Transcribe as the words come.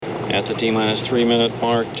At the T-minus 3-minute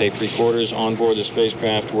mark, tape recorders on board the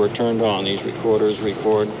spacecraft were turned on. These recorders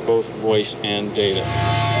record both voice and data. We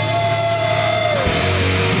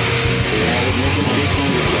have ignition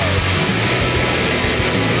sequence start.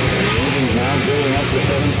 The engine's now building up to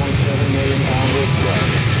 7.7 million pounds of thrust.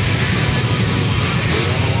 We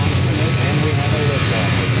have a launch commit and we have a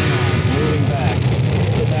liftoff. Moving back.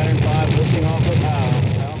 The Saturn V lifting off with power.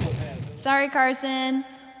 Sorry, Carson.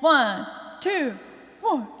 1, 2,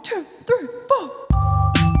 1, 2, 3, 4.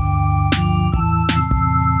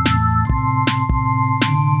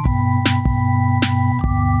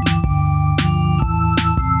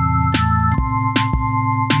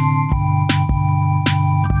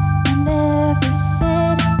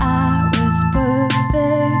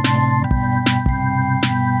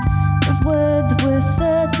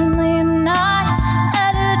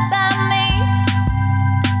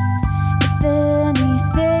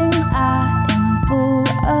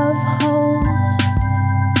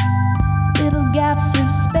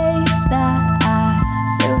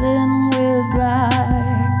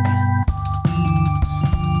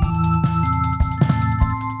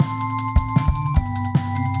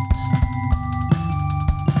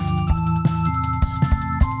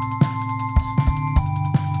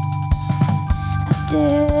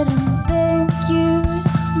 Didn't think you'd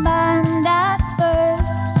mind at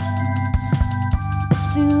first, but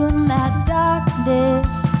soon that darkness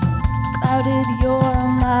clouded your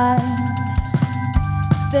mind,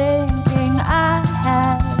 thinking I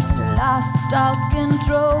had lost all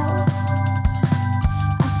control.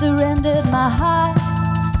 I surrendered my heart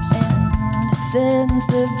and a sense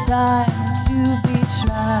of time to be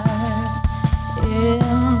tried.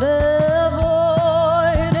 In the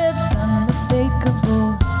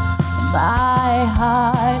my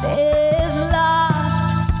heart is lost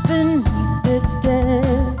beneath its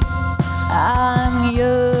depths. I'm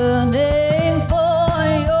yearning for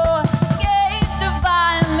your gaze to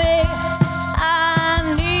find me. I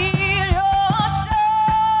need your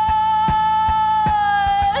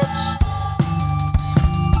touch.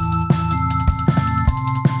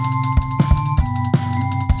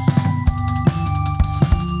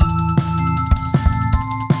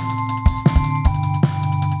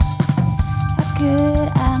 Could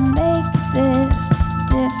I make this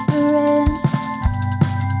different?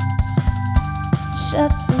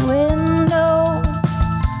 Shut the windows,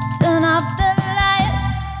 turn off the light,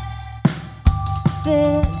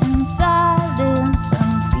 sit in silence,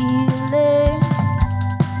 I'm feeling.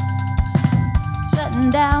 Shutting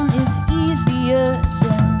down is easier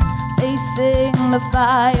than facing the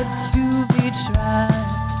fire to be tried.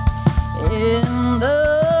 In the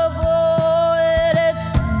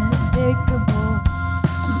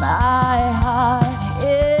my heart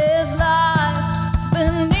is lost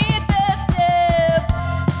beneath its depths.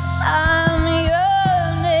 I'm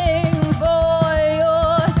yearning for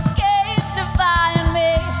your gaze to find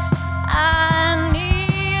me. I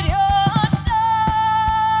need your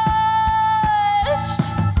touch.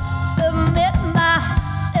 Submit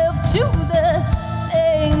myself to the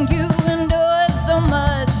pain you endured so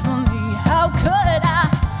much for me. How could I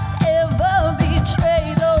ever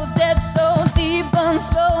betray those depths so deep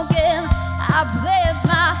unspoken? I pledge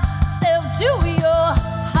myself to your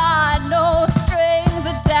heart, no strings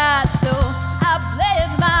attached. So I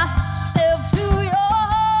pledge myself to your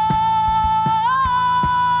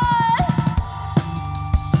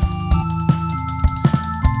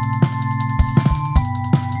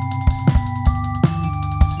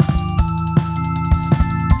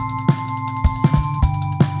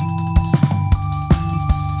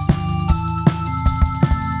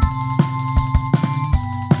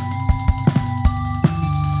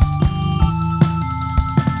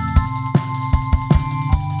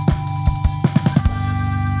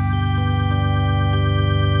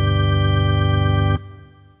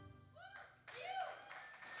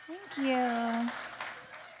Thank you.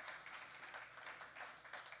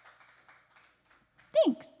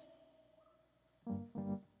 Thanks.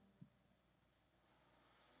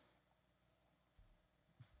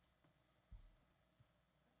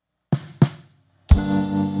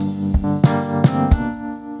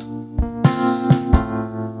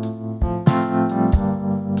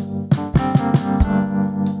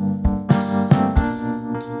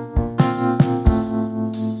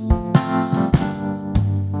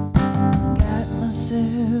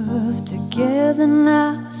 Together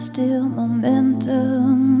now, still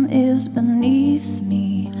momentum is beneath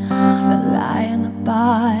me, relying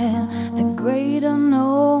upon the great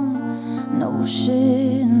unknown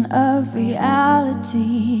notion of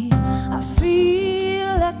reality. I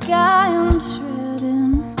feel like I am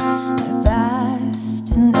treading a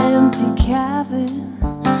vast and empty empty cabin.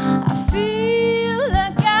 I feel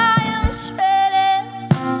like I am treading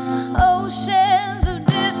oceans of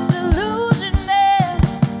disillusionment.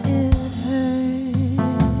 It hurts.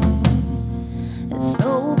 It's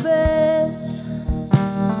so bad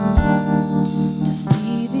to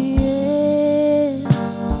see the end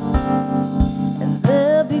of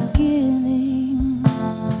the beginning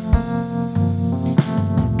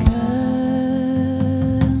to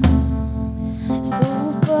come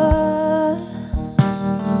so far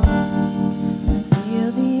and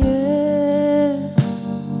feel the earth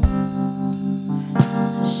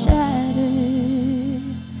shatter.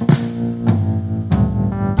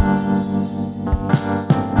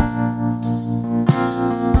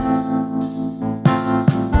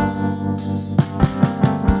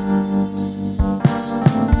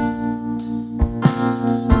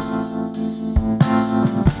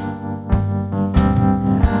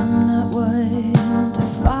 I'm not one to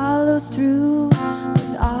follow through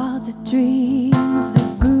with all the dreams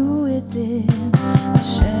that grew within a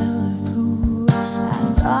shell of who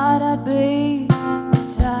I thought I'd be.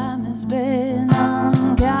 Time has been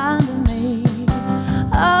unkind to me.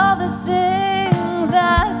 All the things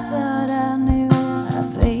I thought I knew, a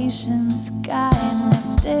patient sky and a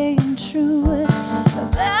staying true,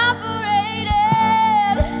 evaporated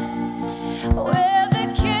with the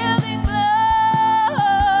killing blow.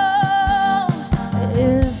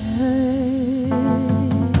 It hurt.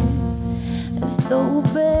 It's so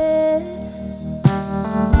bad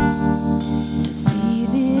to see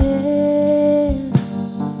the end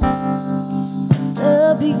of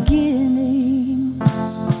the beginning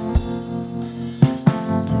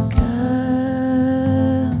to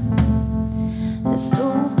come. It's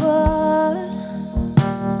so far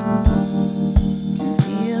and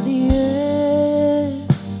feel the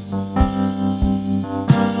earth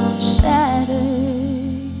shatter.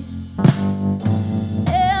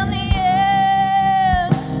 In the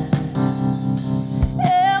end,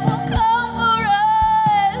 it will come for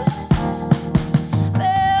us,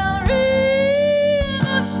 burying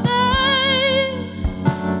the flame.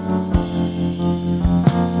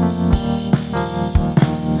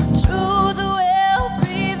 Truth will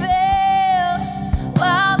prevail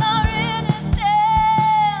while our innocence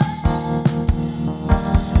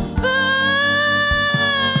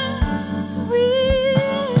burns. We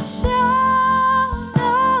shall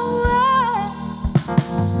know it.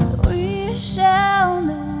 We shall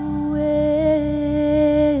know it.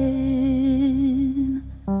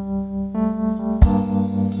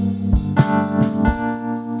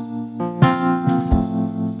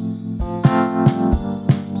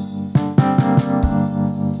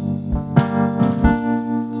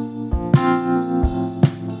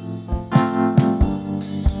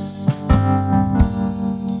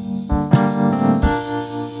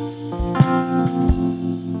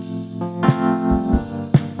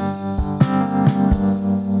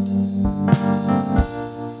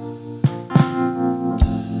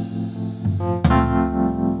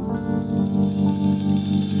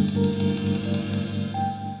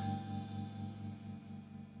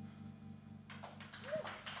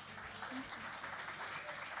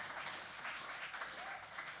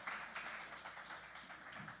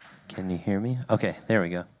 Can you hear me? Okay, there we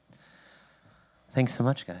go. Thanks so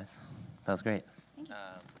much, guys. That was great.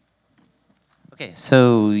 Okay,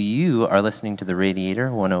 so you are listening to The Radiator,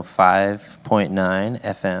 105.9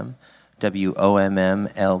 FM,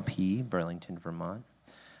 WOMM-LP, Burlington, Vermont.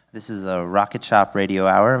 This is a Rocket Shop Radio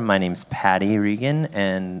Hour. My name's Patty Regan,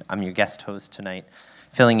 and I'm your guest host tonight,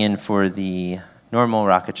 filling in for the normal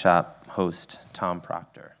Rocket Shop host, Tom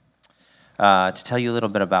Proctor. To tell you a little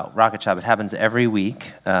bit about Rocket Shop, it happens every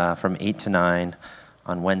week from 8 to 9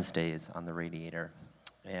 on Wednesdays on The Radiator.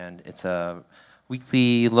 And it's a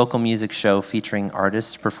weekly local music show featuring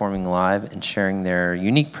artists performing live and sharing their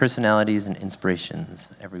unique personalities and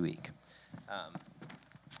inspirations every week.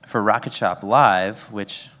 For Rocket Shop Live,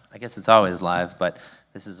 which I guess it's always live, but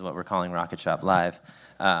this is what we're calling Rocket Shop Live,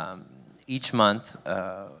 each month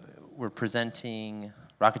we're presenting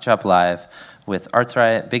Rocket Shop Live with Arts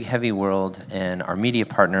Riot, Big Heavy World, and our media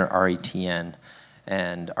partner, RETN.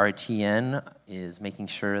 And RETN is making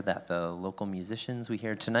sure that the local musicians we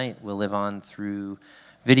hear tonight will live on through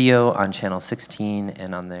video on Channel 16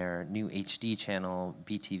 and on their new HD channel,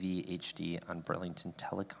 BTV HD, on Burlington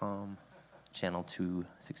Telecom, Channel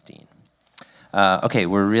 216. Okay,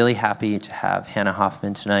 we're really happy to have Hannah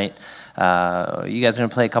Hoffman tonight. You guys are going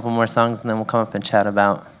to play a couple more songs, and then we'll come up and chat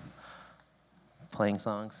about playing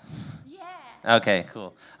songs? Yeah. Okay,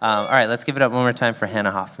 cool. All right, let's give it up one more time for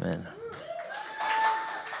Hannah Hoffman.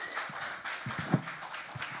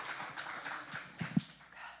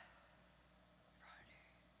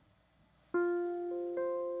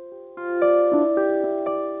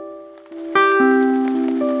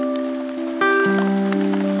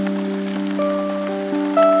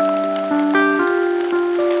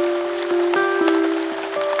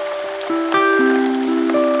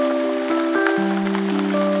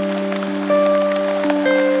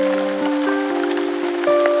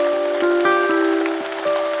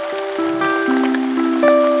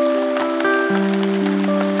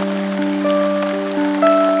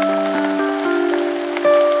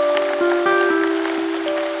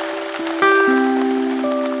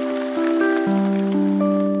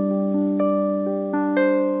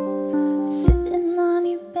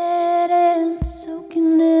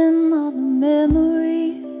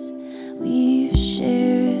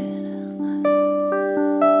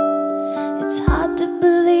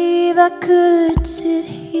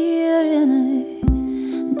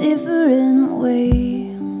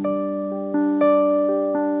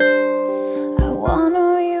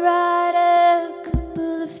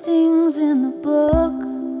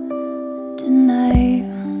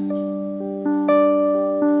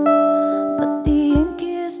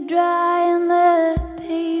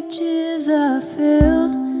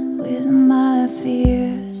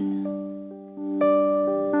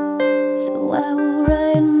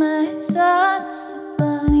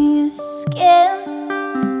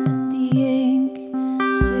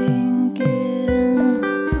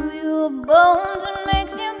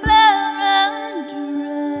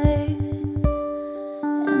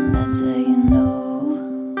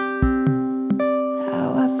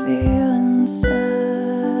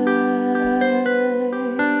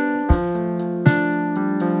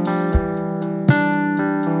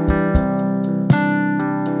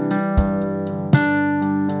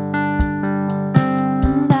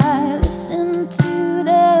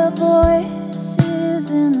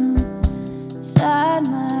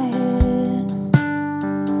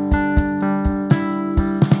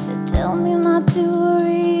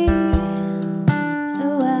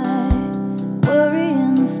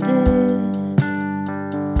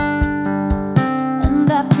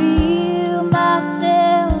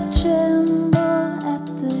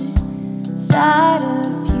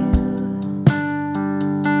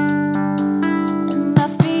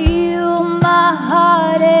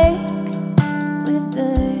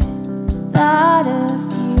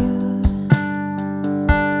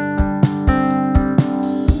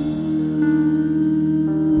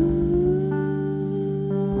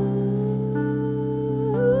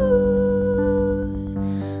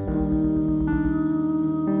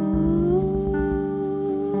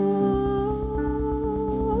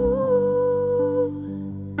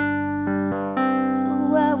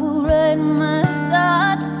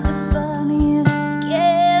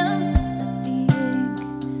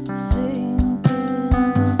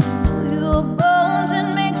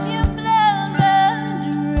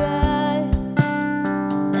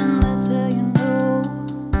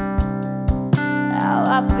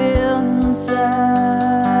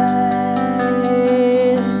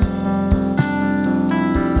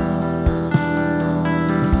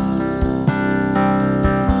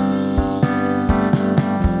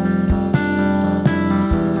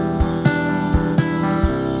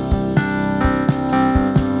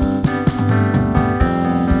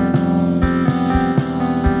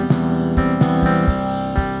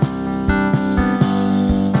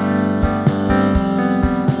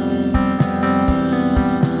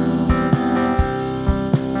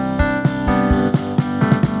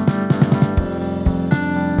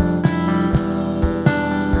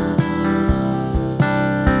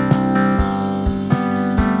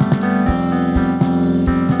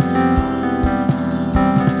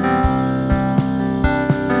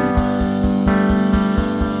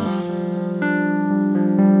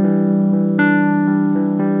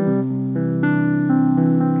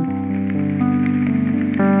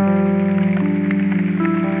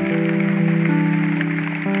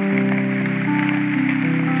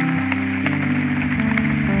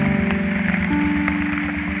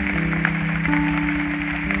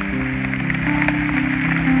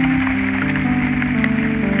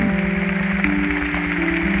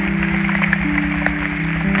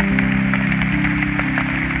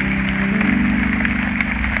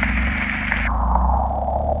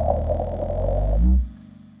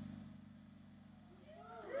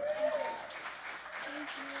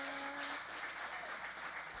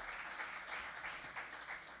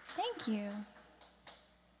 Thank you.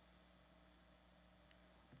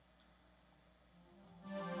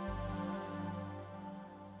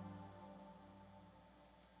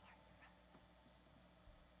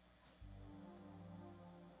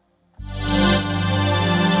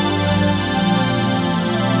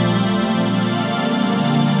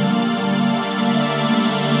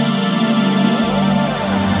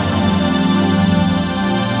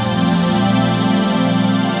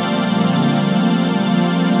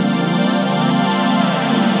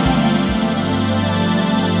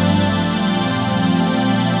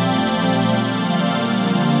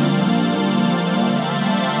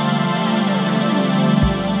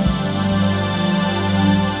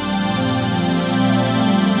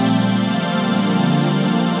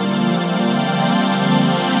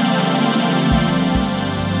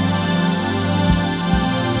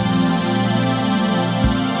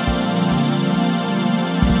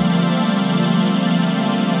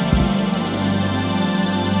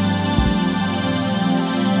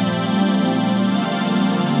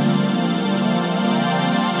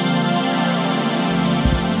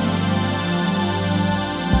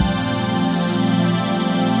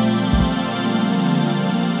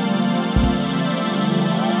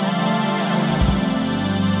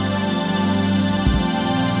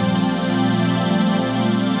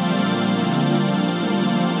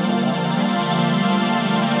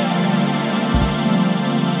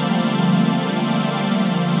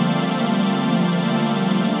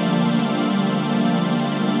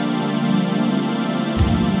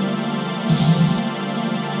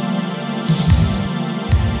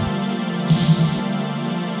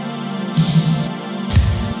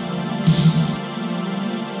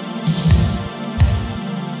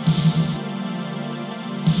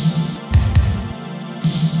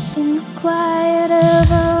 In the quiet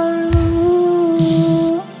of our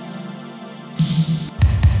room,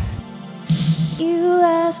 you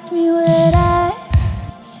asked me what I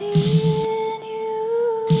see in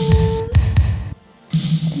you,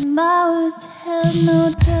 and my words held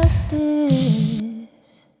no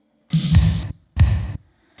justice.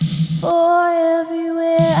 For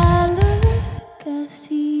everywhere I look, I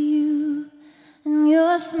see you and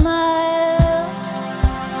your smile.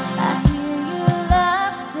 I hear your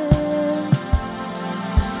laughter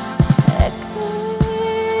echoing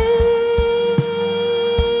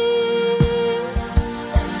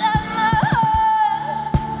inside my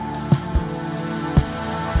heart.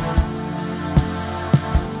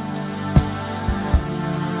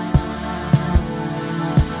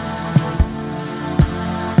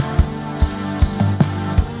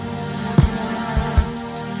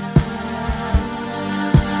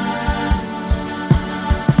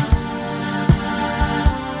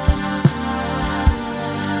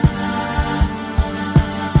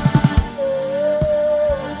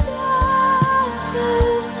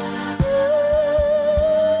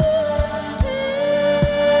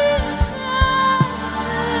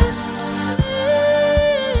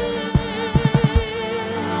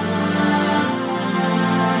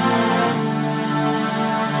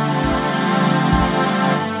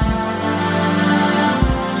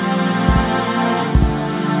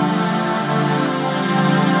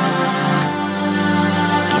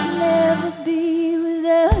 Could never be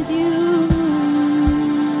without you.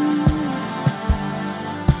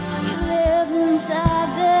 You live inside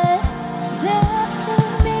the depths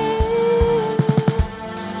of me.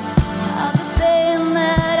 All the pain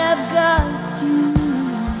that I've caused you,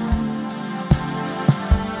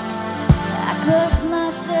 I curse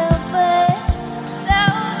myself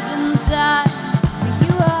 1,000 times. For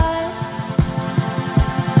you are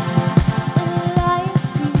the light,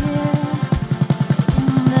 dear, in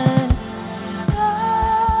the dark,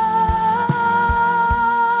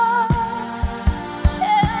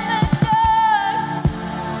 in the dark.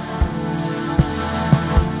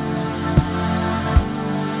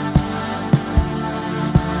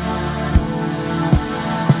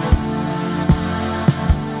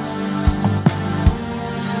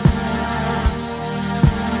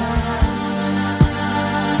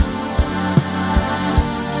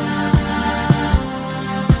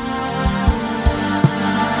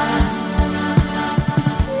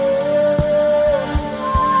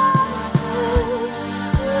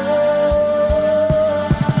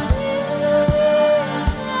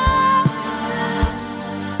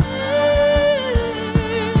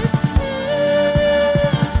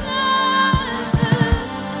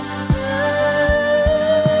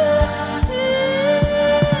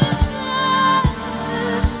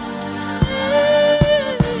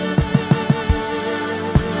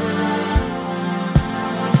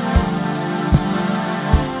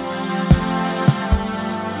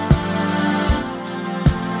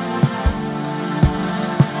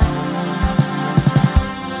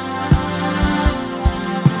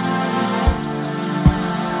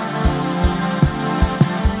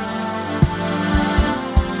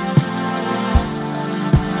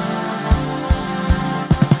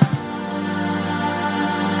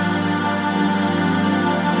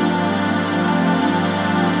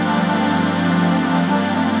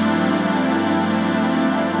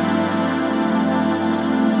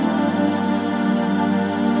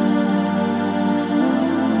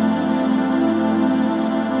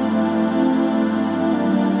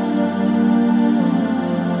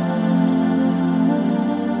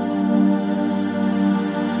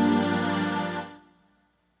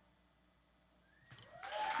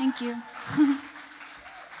 Thank you.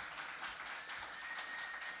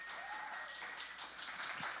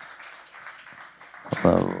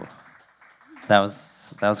 Whoa. That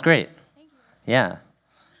was great. Yeah.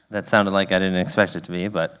 That sounded like I didn't expect it to be,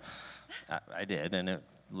 but I did, and it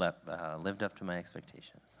lived up to my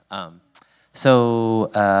expectations. Thanks so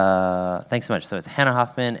much. So it's Hannah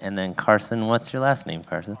Hoffman and then Carson. What's your last name,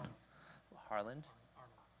 Carson? Harland?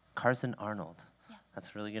 Carson Arnold. Yeah. That's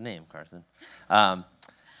a really good name, Carson. I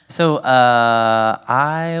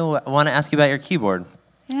want to ask you about your keyboard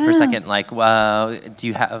for a second. Yes. Like, do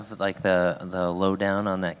you have like the lowdown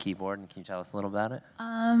on that keyboard, and can you tell us a little about it?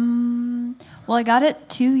 Well, I got it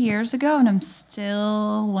 2 years ago, and I'm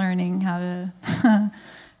still learning how to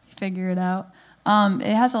figure it out.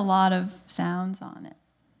 It has a lot of sounds on it,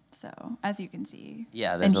 so as you can see,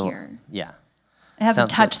 Yeah, there's and hear. Yeah. It has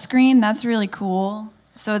Sounds a good. touch screen. That's really cool.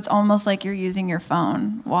 So it's almost like you're using your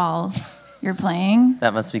phone while you're playing.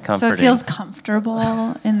 That must be So comforting. it feels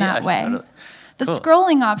comfortable in that Yeah, way. totally. The Cool.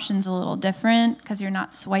 scrolling option's a little different because you're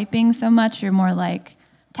not swiping so much. You're more like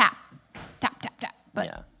tap, tap, tap, tap. But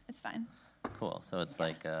Yeah. it's fine. Cool. So it's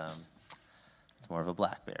like it's more of a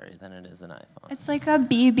BlackBerry than it is an iPhone. It's like a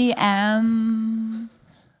BBM.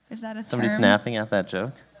 Is that a Somebody term? snapping at that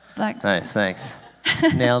joke? Black. Nice, thanks.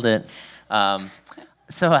 Nailed it.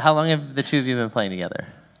 So how long have the two of you been playing together?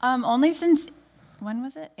 Only since, when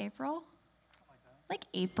was it? April? Like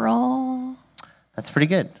April. That's pretty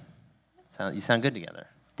good. You sound good together.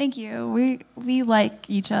 Thank you. We like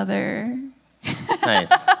each other. Nice.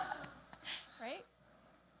 Right?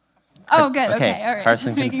 Oh, good. Okay. All right. Carson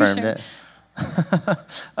Just making confirmed sure. it.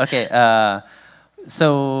 Okay.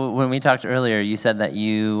 So when we talked earlier, you said that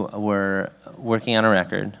you were working on a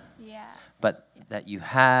record, Yeah. but that you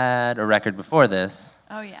had a record before this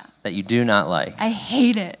Oh, yeah. that you do not like. I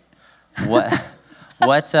hate it. What?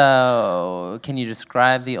 Can you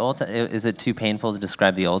describe the old sound? Is it too painful to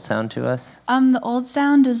describe the old sound to us? The old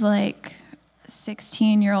sound is like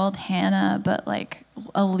 16-year-old Hannah, but like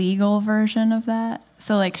a legal version of that.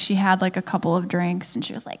 So like she had like a couple of drinks and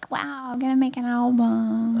she was like, "Wow, I'm gonna make an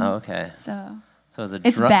album." Oh, okay. So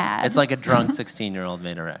It's bad. It's like a drunk 16-year-old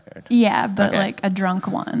made a record. yeah, but Okay. like a drunk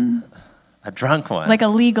one, A drunk one. like a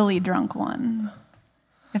legally drunk one,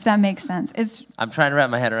 if that makes sense. It's I'm trying to wrap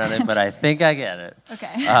my head around it, but I think I get it.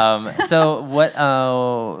 okay. So what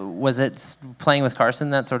was it playing with Carson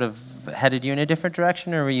that sort of headed you in a different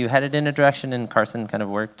direction, or were you headed in a direction and Carson kind of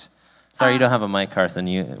worked? Sorry, you don't have a mic, Carson.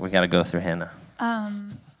 We got to go through Hannah.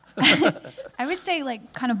 I would say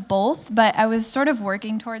like kind of both, but I was sort of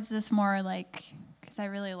working towards this more like because I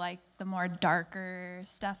really like the more darker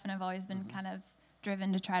stuff, and I've always been kind of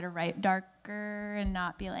driven to try to write darker and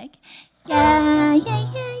not be like, yeah,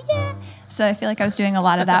 yeah, yeah, yeah. So I feel like I was doing a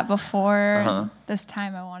lot of that before. Uh-huh. This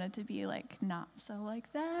time I wanted to be like not so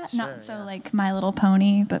like that, Sure, not so yeah. like My Little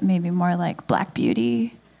Pony, but maybe more like Black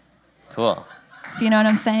Beauty. Cool. If you know what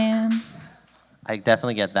I'm saying. I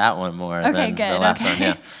definitely get that one more Okay, than the good, last okay.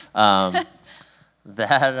 one. Yeah.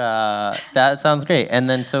 That sounds great. And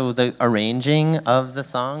then, so the arranging of the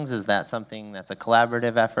songs, is that something that's a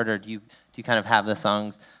collaborative effort, or do you kind of have the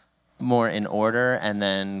songs more in order, and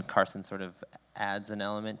then Carson sort of adds an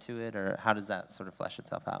element to it, or how does that sort of flesh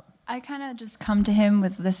itself out? I kind of just come to him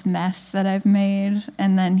with this mess that I've made,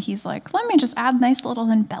 and then he's like, let me just add nice little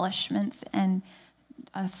embellishments and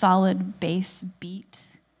a solid bass beat.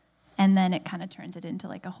 And then it kind of turns it into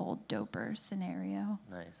like a whole doper scenario.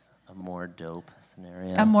 Nice. A more dope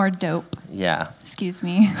scenario. A more dope, Yeah. excuse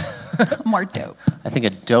me. More dope. I think a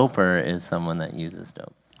doper is someone that uses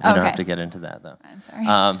dope. We don't Okay. have to get into that, though. I'm sorry.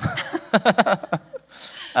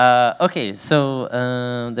 Okay, so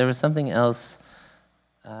there was something else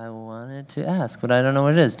I wanted to ask, but I don't know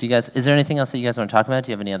what it is. Is there anything else that you guys want to talk about?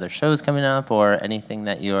 Do you have any other shows coming up, or anything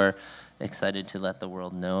that you're excited to let the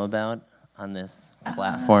world know about on this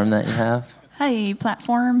platform that you have? Hi,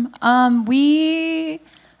 platform. We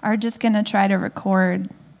are just going to try to record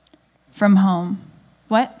from home.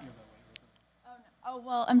 What? Oh,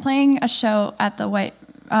 well, I'm playing a show at the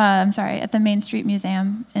at the Main Street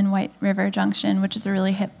Museum in White River Junction, which is a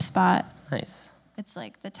really hip spot. Nice. It's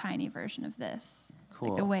like the tiny version of this. Cool.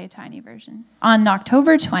 Like the way tiny version. On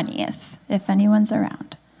October 20th, if anyone's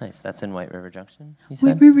around. Nice. That's in White River Junction, you said?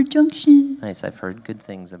 White River Junction. Nice. I've heard good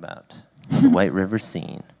things about the White River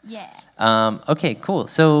scene. Yeah. Okay, cool.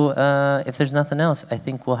 So if there's nothing else, I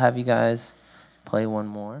think we'll have you guys play one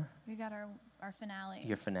more. We got our finale.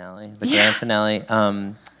 Your finale, the grand finale.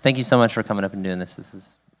 Thank you so much for coming up and doing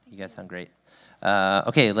this. You guys sound great.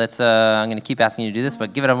 Okay, I'm going to keep asking you to do this,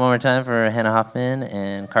 but give it up one more time for Hannah Hoffman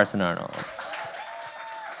and Carson Arnold.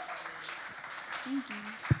 Thank you.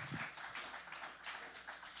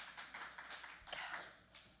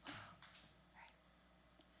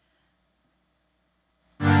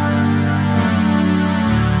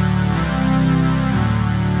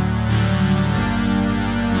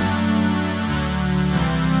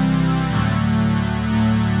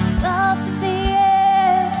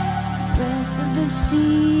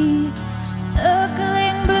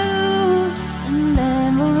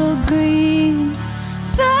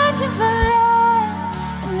 searching for land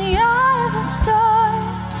in the eye of the storm,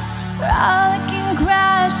 rollicking,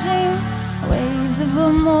 crashing waves of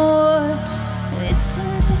a more.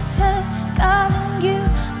 Listen to her calling you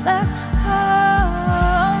back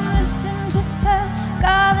home. Listen to her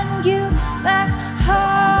calling you back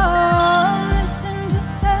home. Listen to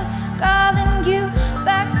her calling you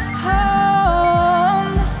back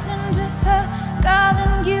home. Listen to her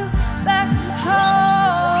calling you back home.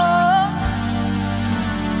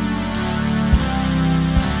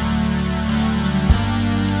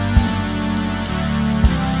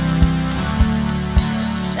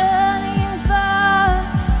 Journeying far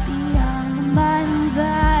beyond the mind's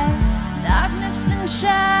eye, darkness and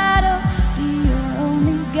shadow be your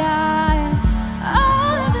only guide.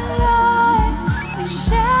 All of the light we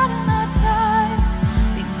shared in our time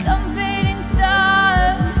become fading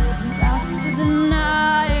stars, lost to the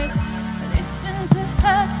night. Listen to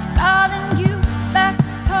her calling you back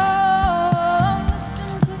home.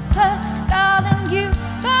 Listen to her calling you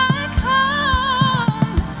back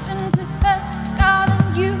home. Listen to her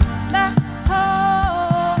calling you back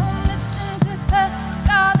home. Listen to her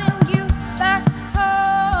calling you back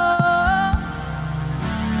home.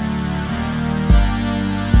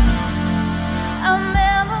 Our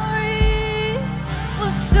memory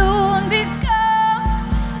will soon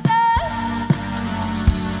become dust,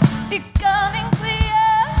 becoming clear,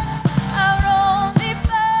 our only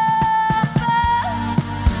purpose.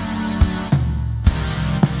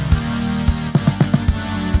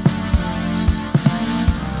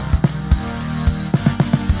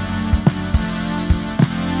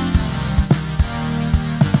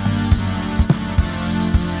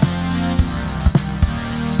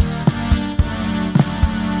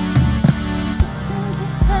 Listen to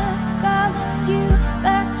her calling you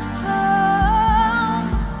back home.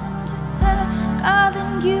 Listen to her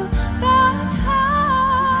calling you back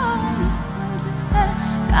home. Listen to her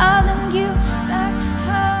calling you back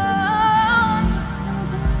home. Listen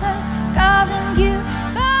to her calling you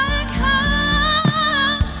back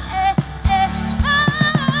home. Eh, eh, oh,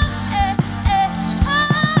 eh, eh, oh,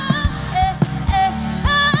 eh, eh, oh, eh.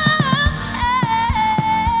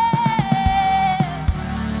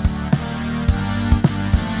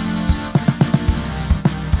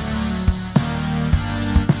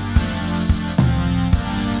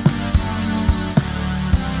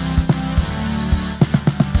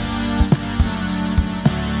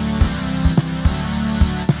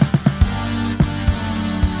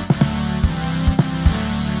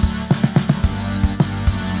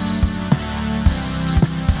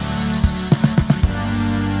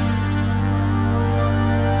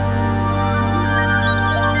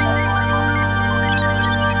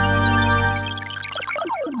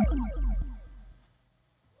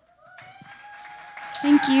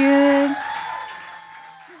 Thank you.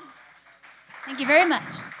 Thank you very much.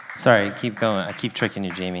 Sorry, keep going. I keep tricking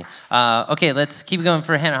you, Jamie. Okay, let's keep going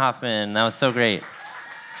for Hannah Hoffman. That was so great.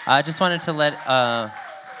 I just wanted to I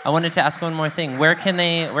wanted to ask one more thing. Where can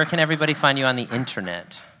everybody find you on the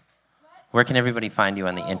internet? Where can everybody find you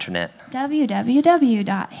on the internet?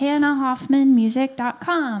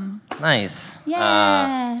 www.hannahhoffmanmusic.com. Nice.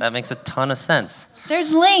 Yeah. That makes a ton of sense. There's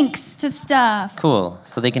links to stuff. Cool.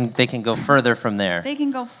 So they can go further from there. They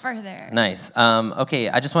can go further. Nice. Okay,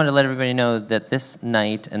 I just wanted to let everybody know that this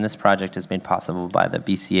night and this project is made possible by the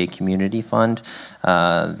BCA Community Fund.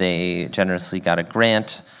 They generously got a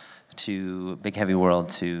grant to Big Heavy World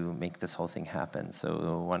to make this whole thing happen. So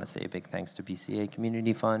I want to say a big thanks to BCA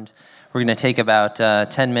Community Fund. We're going to take about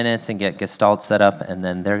 10 minutes and get Gestalt set up, and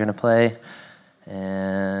then they're going to play,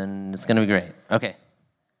 and it's going to be great. Okay.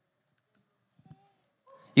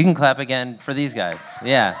 You can clap again for these guys.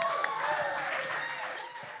 Yeah.